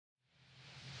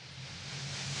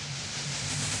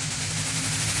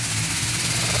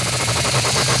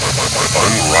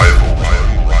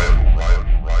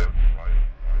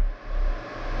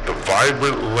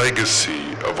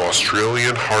legacy of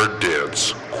Australian hard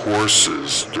dance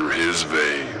courses through his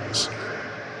veins.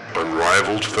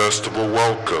 Unrivaled Festival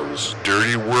welcomes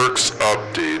Dirty Works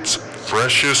updates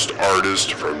freshest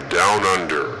artist from down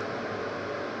under,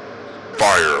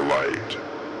 Firelight.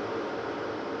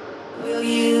 Will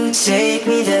you take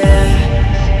me there?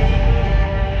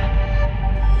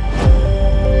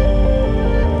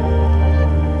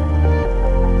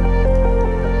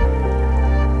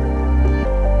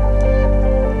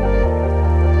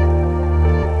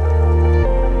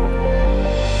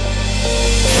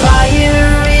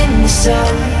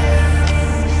 Sun,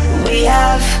 we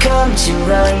have come to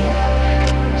run.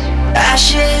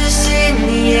 Ashes in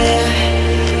the air.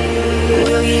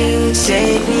 Will you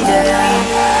take me there?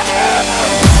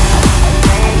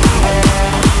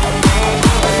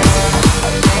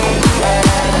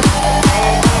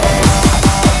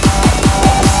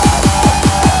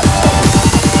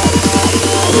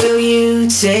 Will you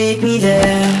take me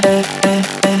there?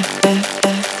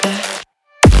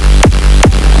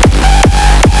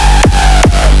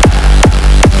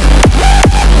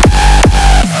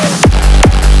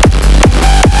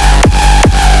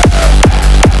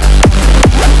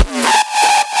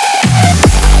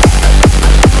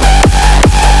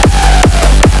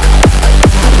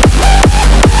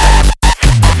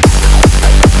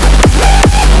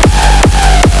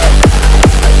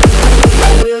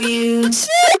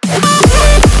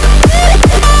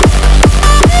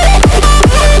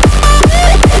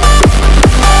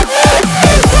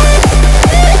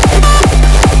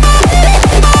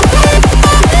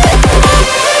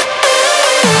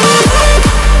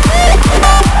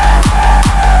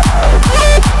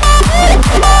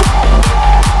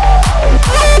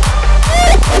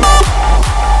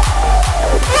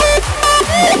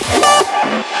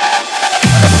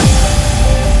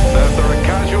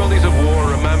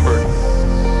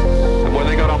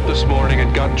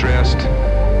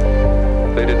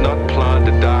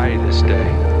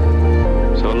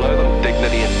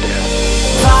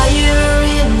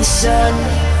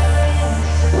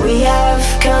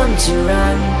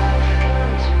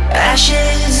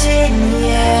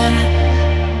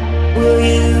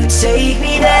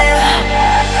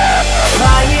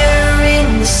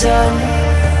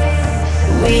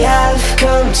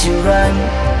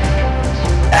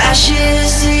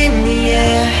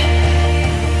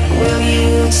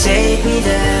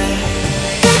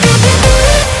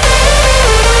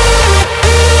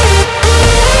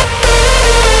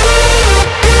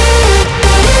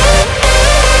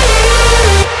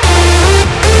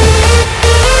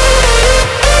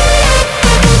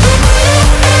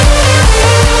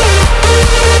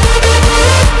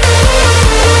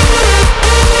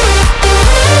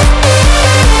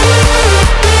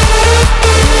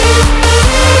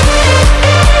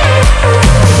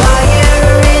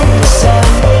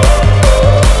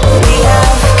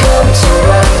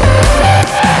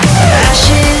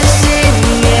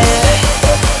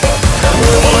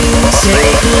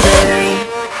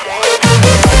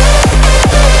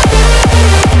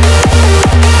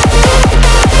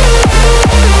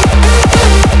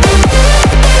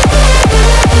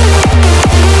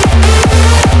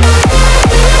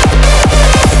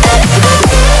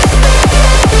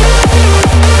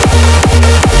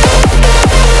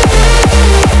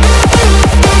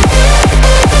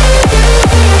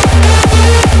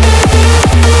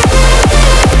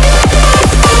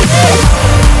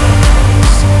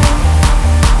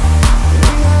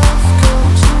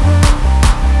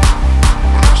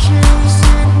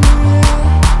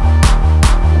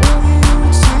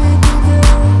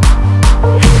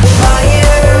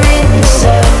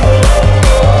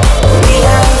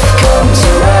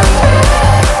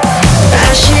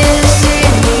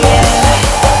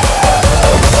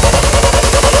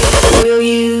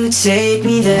 Take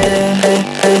me there.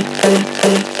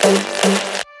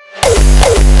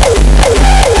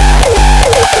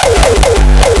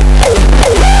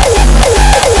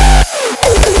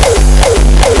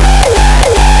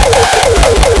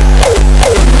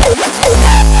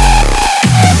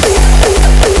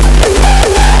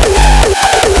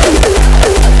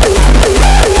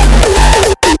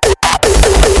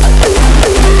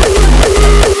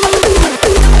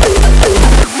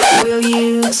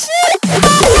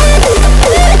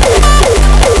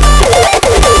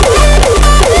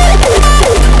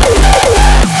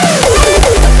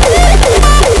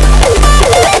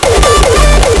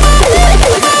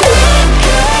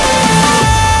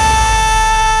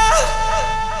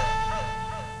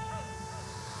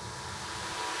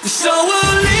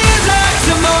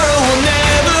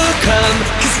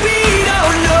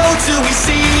 Till we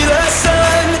see the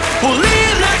sun, we'll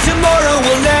live like tomorrow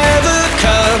will never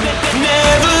come.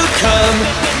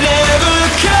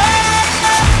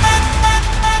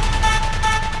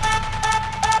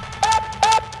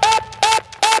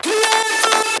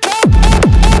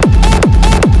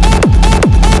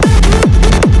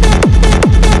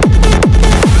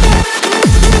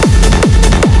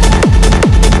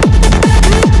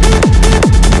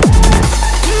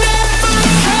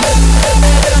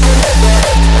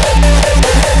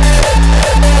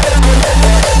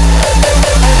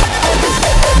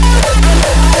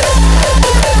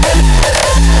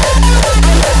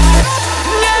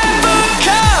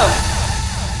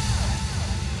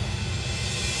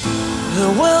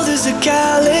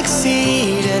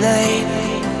 galaxy tonight,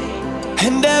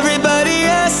 and everybody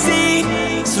I see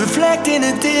is reflecting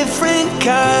a different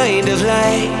kind of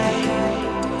light.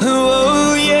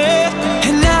 Oh yeah,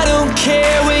 and I don't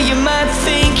care where you might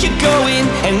think you're going,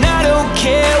 and I don't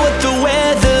care what the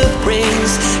weather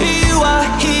brings. You are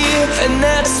here, and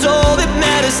that's all that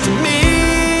matters to me.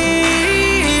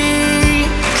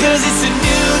 'Cause it's a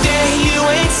new day you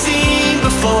ain't seen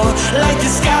before. Light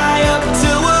the sky up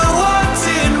till we're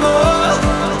wanting more.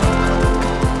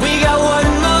 We got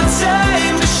one more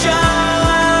time to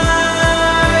shine.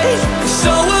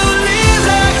 So we'll live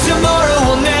like tomorrow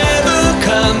will never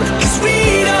come, 'cause we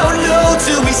don't know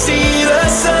till we see the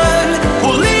sun.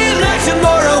 We'll live like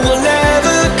tomorrow will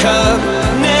never come,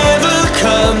 never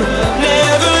come,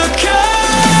 never come.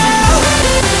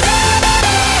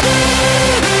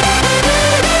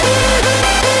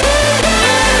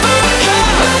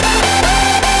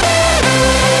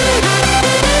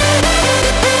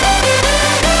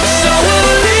 So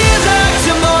we'll live like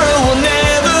tomorrow will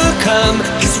never come,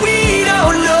 'cause we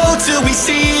don't know till we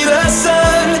see the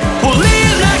sun. We'll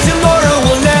live like tomorrow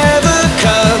will never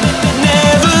come,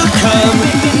 never come,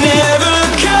 never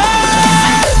come.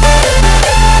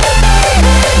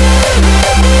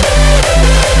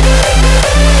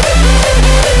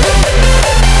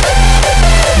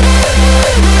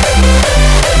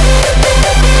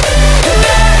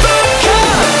 Never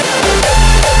come.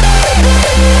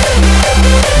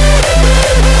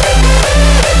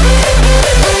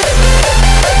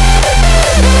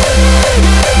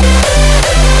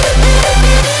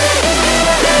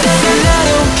 And I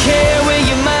don't care where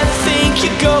you might think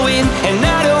you're going, and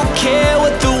I don't care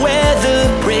what the weather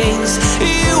brings.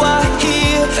 You are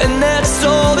here, and that's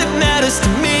all that matters to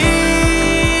me.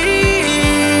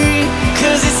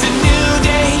 'Cause it's a new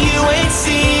day you ain't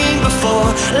seen before.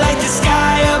 Light the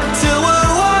sky up till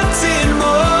we're wanting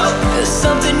more.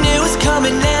 Something new is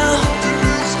coming now,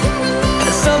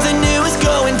 something new is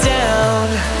going down.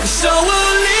 So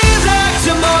we'll live like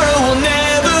tomorrow will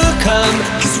never come,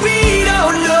 'cause we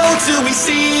don't know till we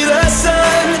see the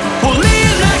sun. We'll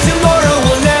live like tomorrow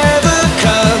will never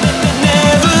come,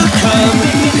 never come,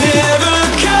 never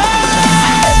come.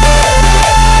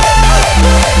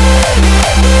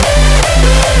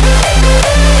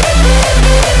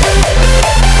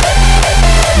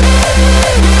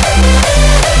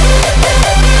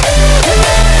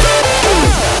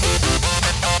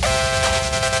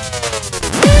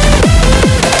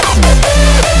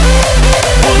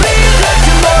 We'll live like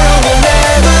tomorrow will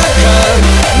never come,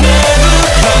 never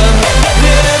come,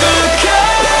 never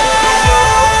come.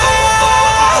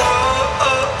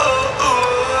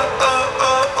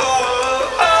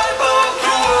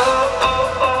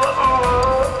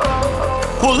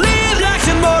 We'll live like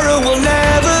tomorrow will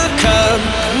never come,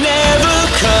 never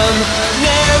come,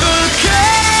 never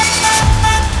come.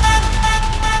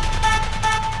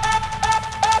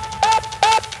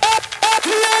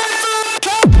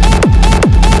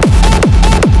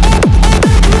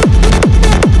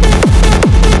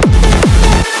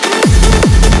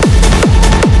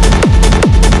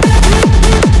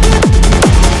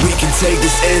 We can take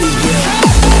this anywhere.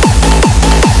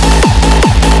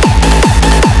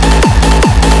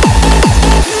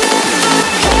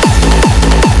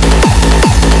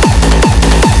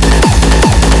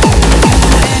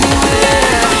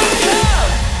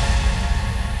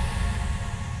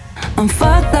 I'm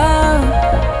fucked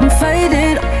up, I'm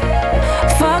faded.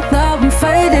 Fucked up, I'm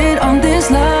faded on this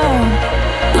love.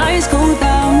 Lights go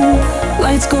down,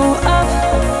 lights go up.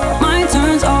 Mine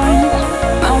turns on,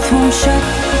 mouth won't shut.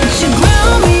 You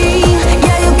ground me,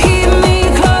 yeah, you keep me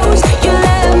close. You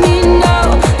let me know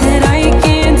that I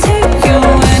can't take you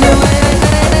anywhere.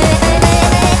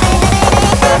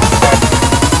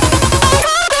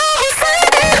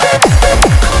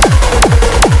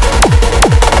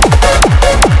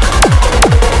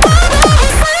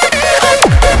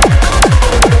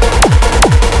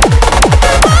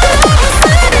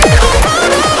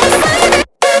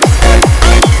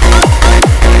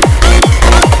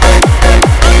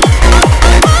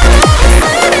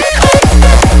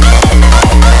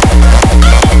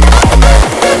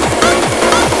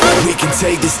 We can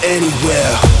take this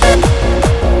anywhere.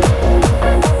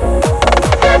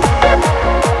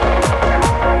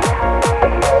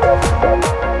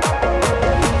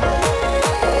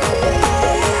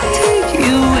 Take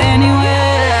you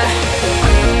anywhere.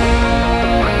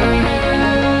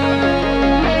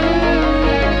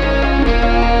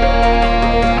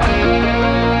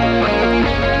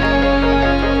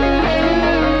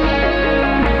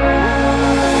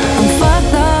 I'm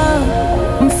fucked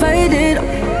up, I'm faded.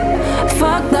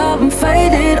 Fucked up, I'm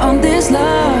faded on this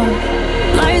love.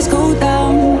 Lights go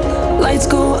down, lights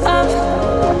go up,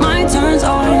 my turns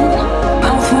on,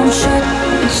 mouth won't shut.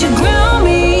 But you ground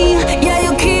me, yeah,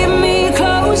 you keep me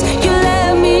close. You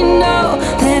let me know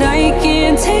that I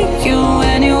can take you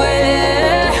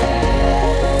anywhere,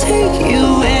 take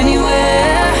you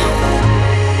anywhere,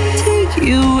 take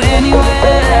you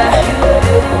anywhere,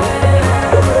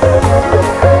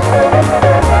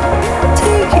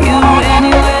 take you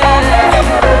anywhere,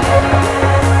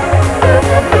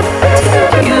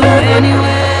 take you anywhere.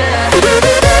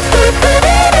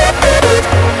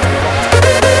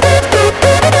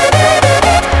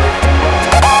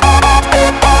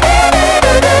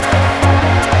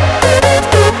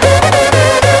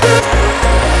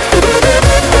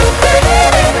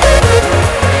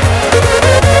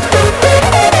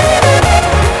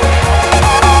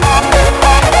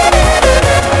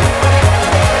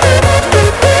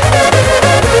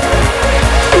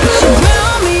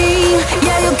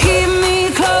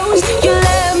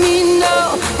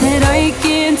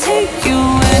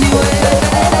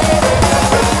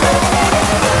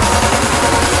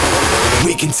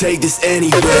 Take this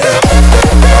anywhere.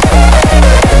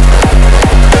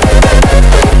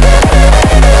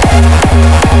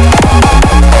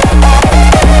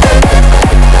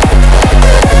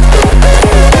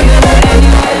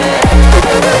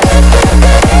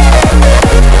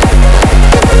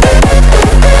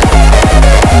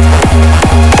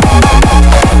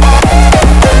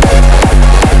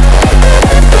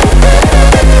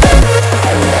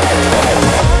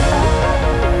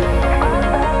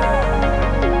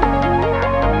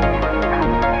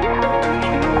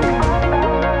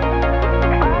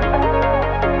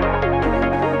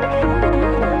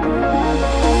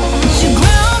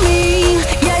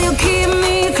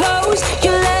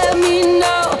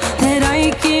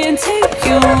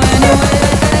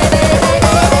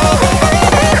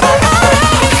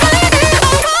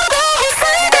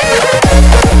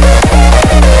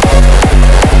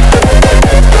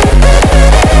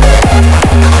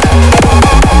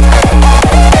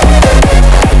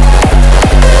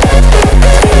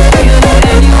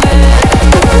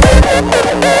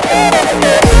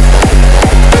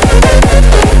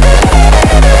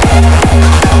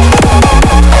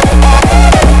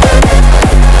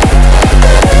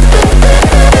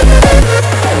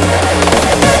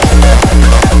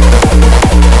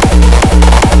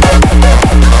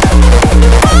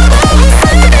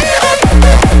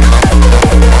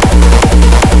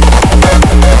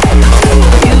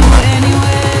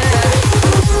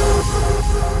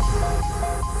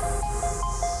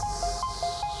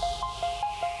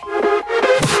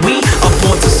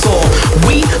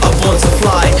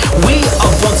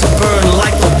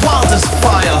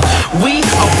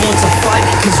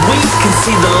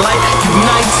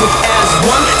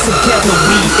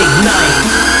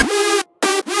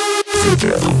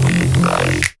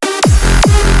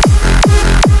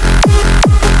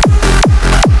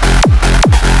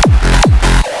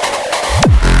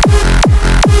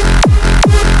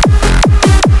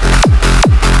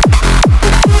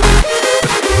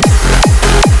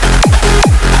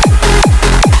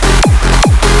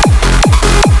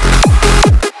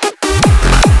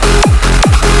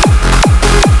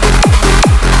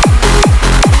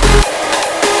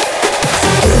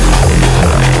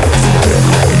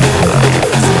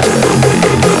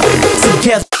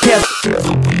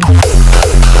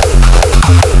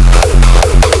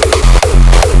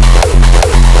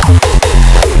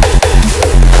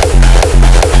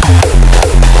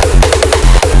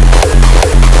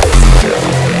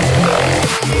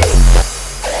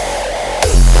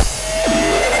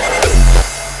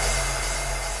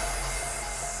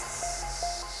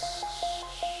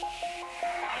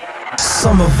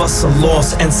 Some of us are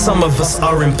lost and some of us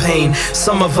are in pain.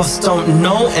 Some of us don't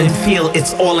know and feel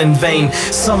it's all in vain.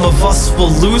 Some of us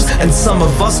will lose and some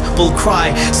of us will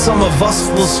cry. Some of us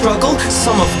will struggle,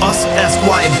 some of us ask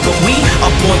why. But we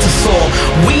are born to soar,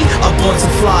 we are born to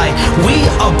fly. We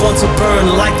are born to burn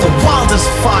like the wildest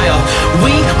fire.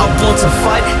 We are born to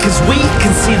fight cause we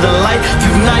can see the light.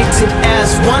 United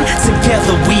as one,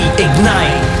 together we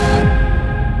ignite.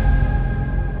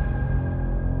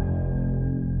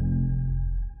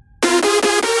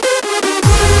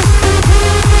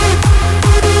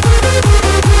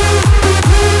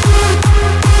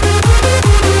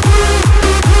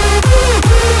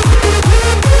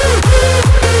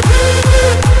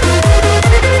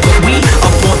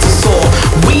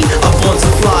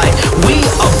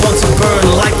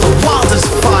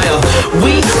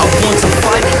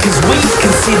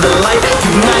 See the light,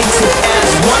 united as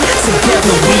one.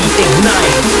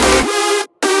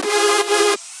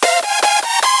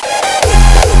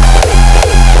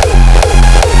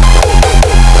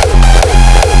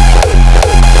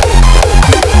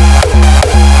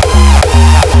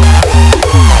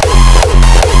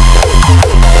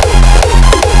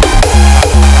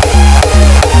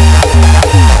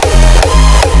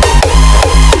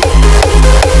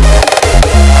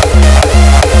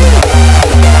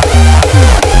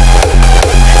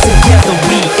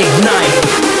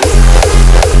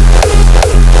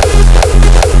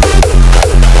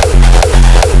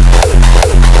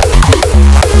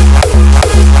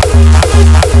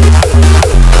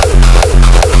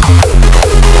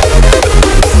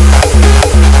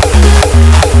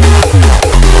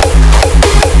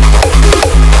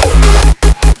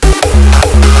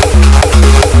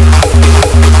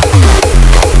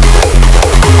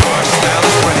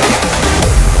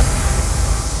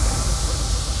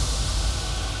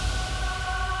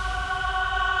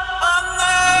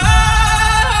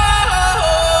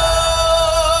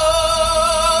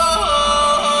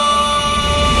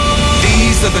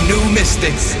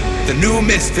 mystics, the new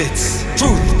misfits.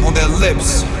 Truth on their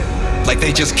lips, like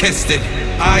they just kissed it.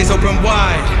 Eyes open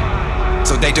wide,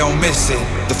 so they don't miss it.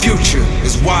 The future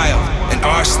is wild, and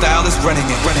our style is running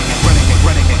it, running it, running it,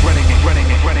 running it, running it, running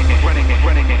it, running it, running it,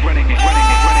 running it, running it, running it, running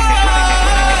it, running it, running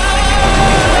it.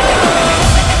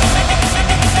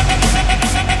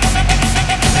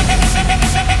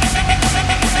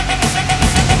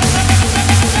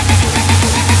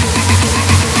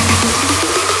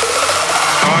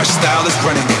 Our style is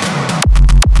running it.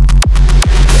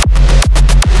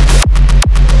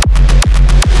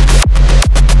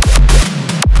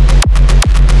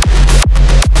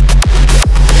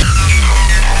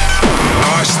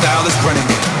 Our style is running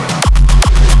it.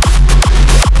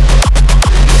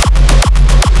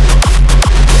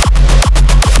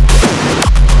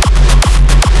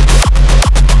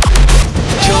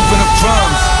 Children of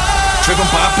drums, driven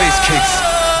by bass kicks.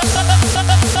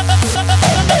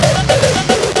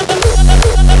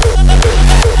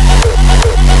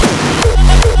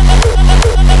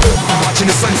 Watching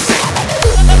the sunset.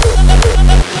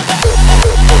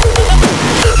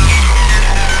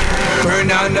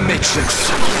 Burn out in the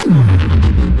matrix.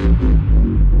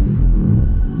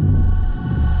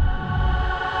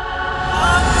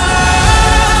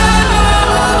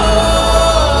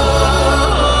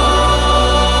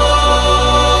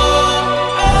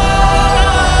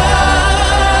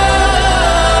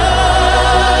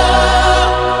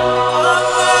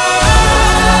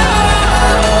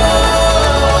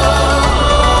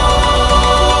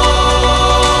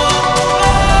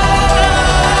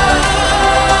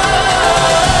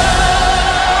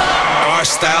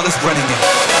 Style is running it.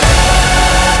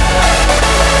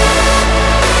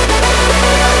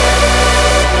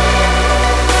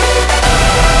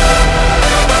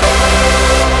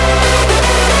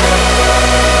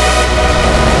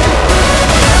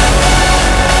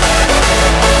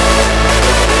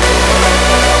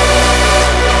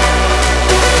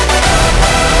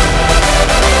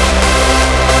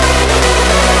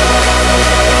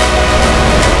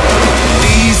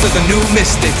 These are the new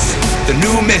mystics, the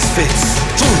new misfits.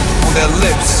 Truth on their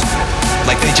lips,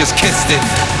 like they just kissed it.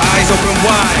 Eyes open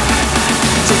wide,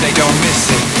 so they don't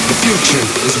miss it. The future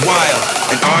is wild,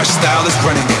 and our style is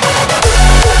running it.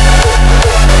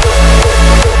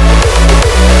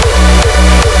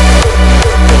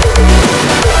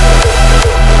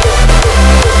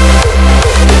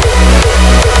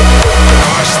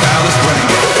 Our style is running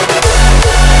it.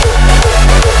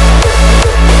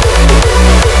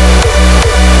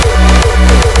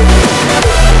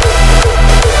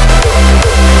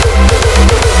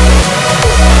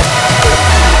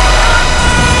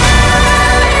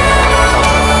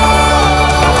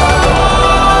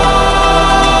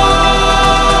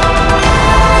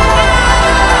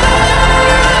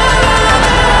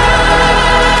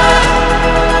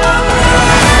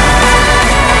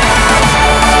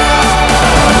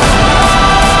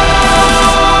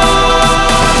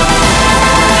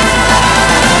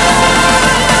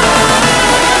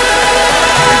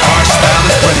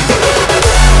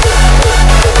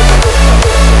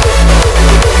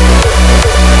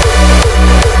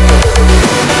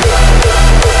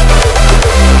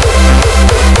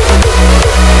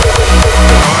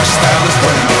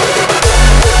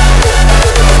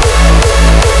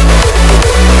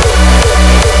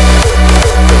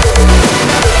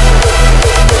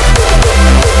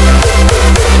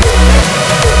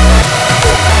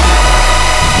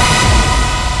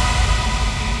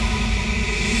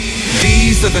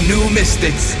 These are the new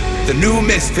mystics, the new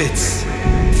misfits.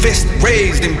 Fist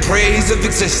raised in praise of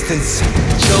existence.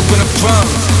 Children of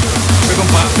drums, driven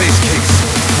by bass kicks.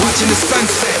 Watching the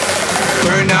sunset,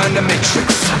 burn out in the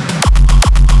matrix.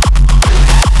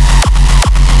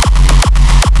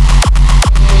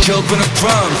 Children of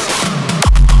drums,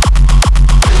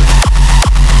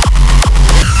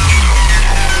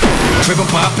 driven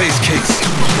by bass kicks.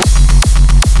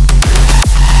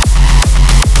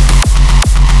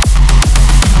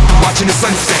 Watching the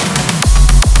sunset.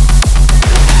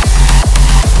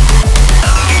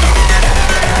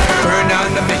 Burn out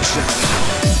in the matrix.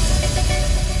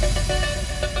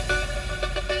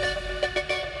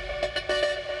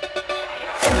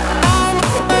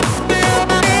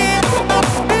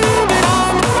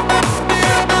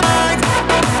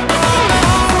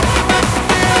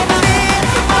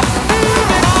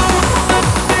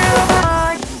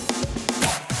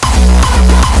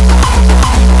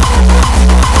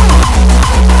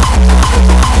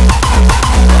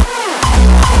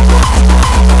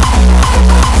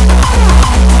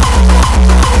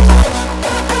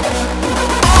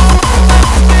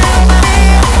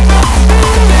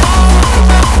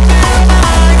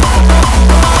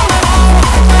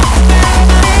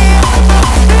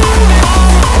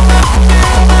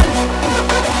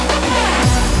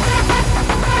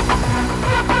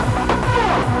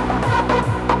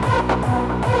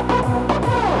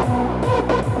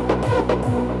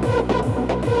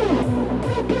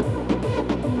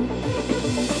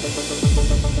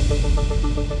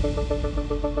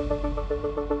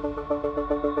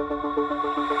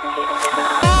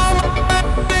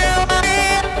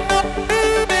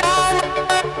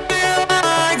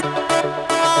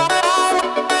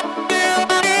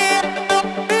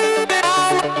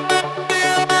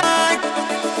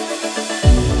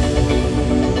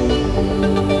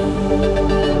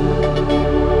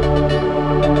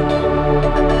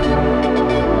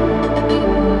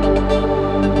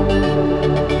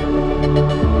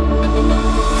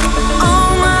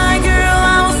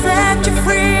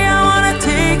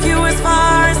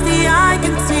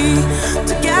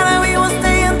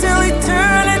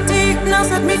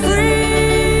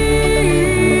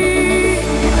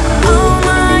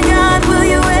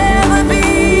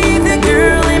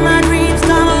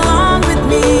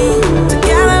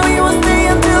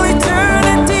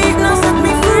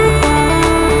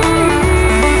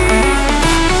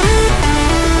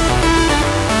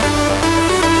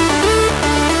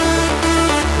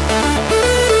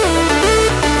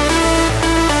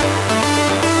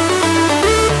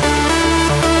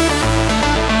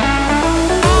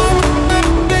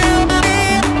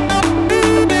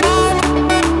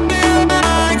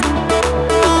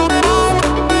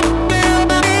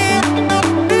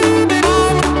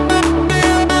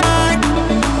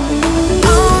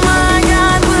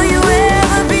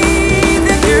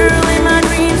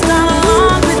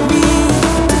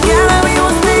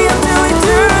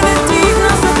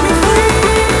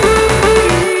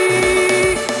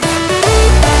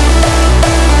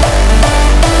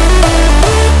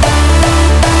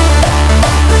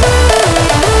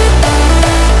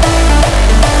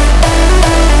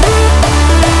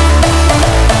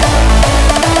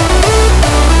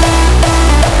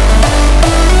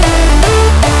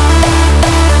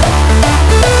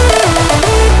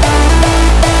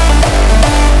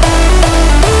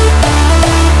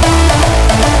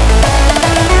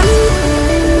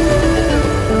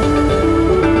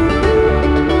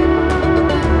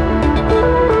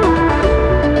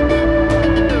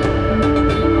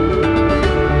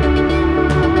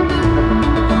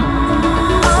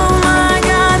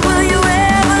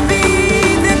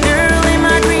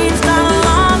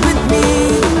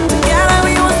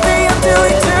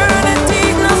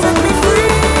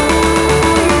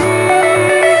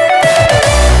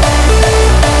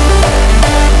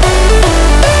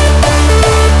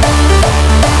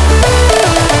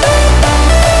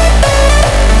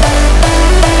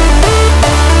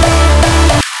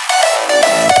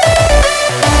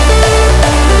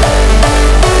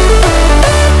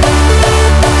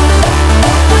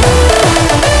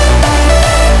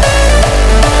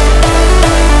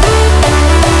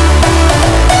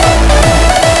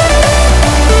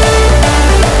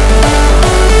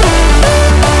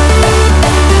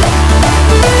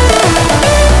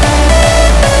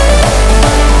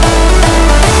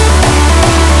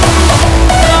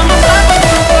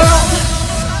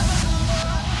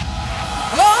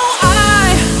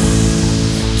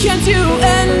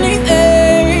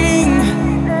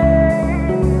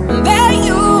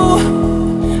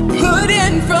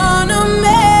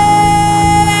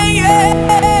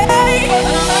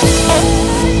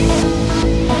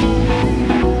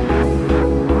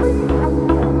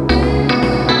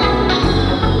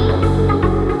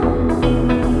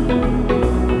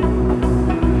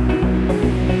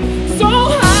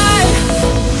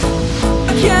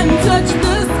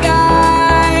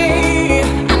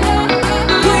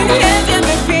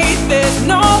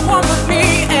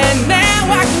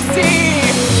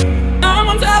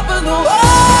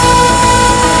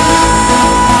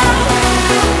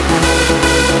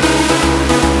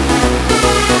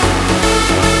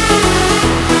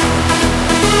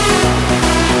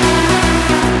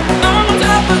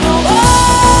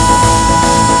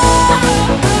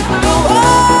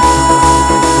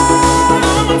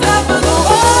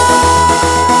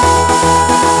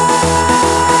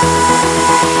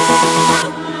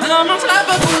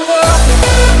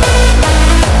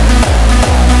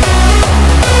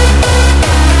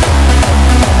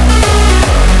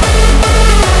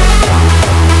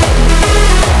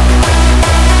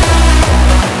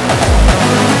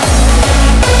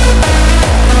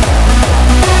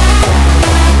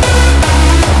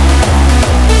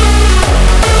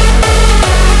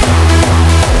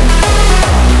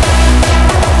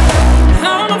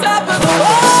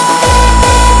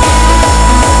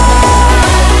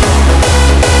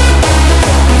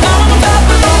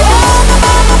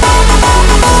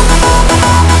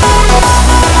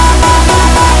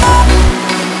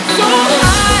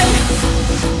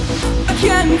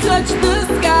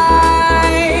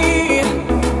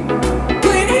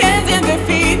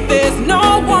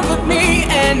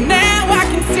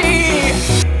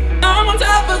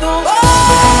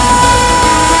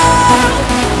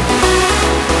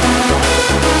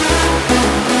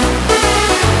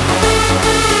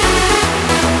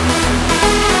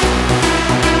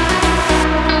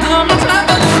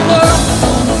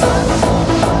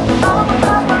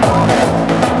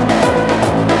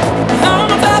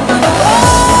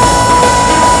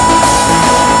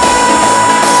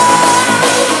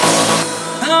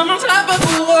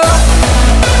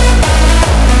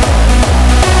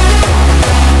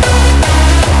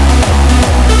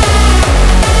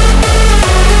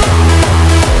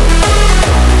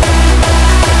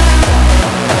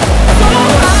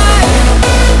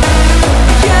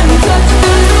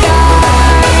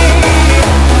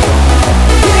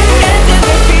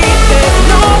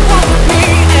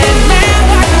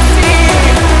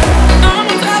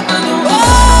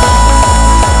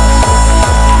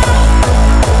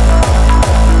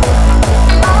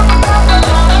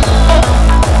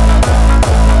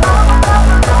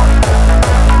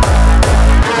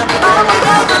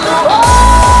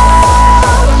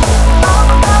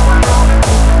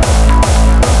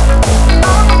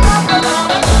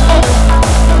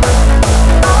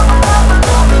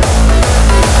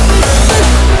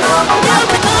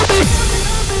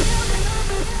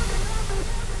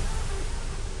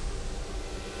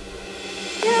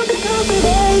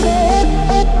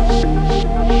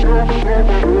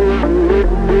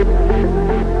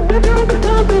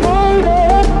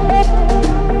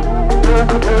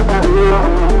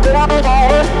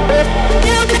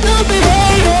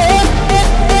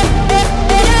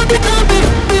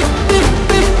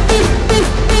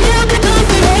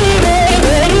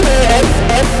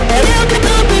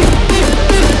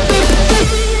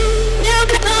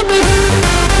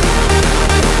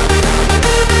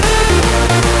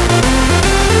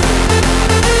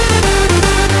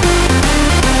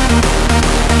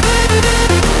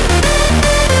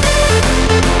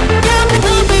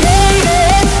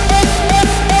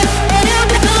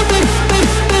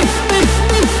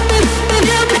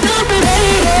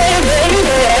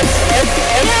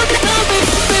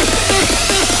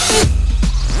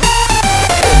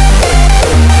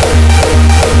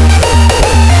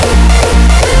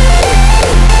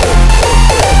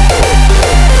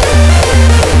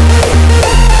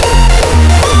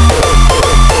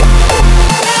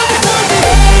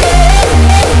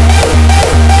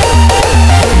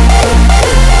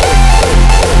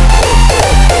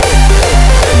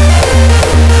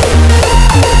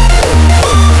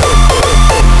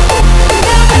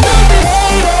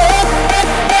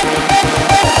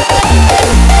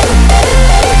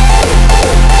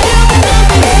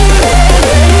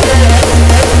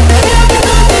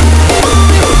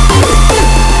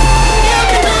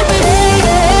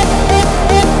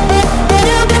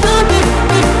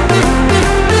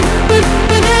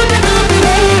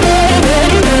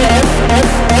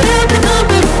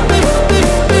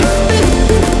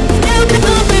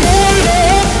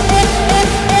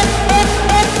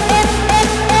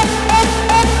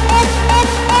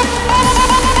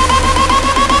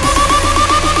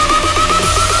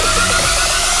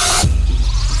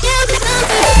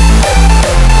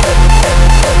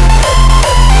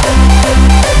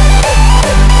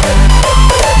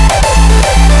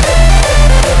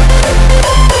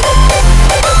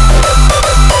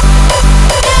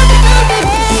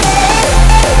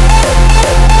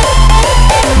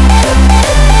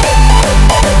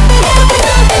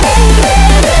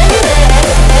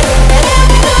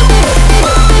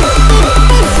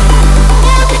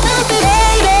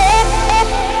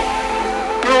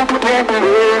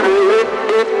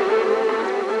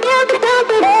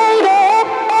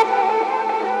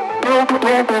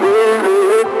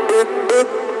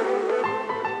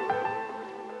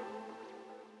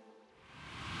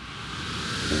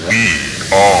 We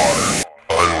are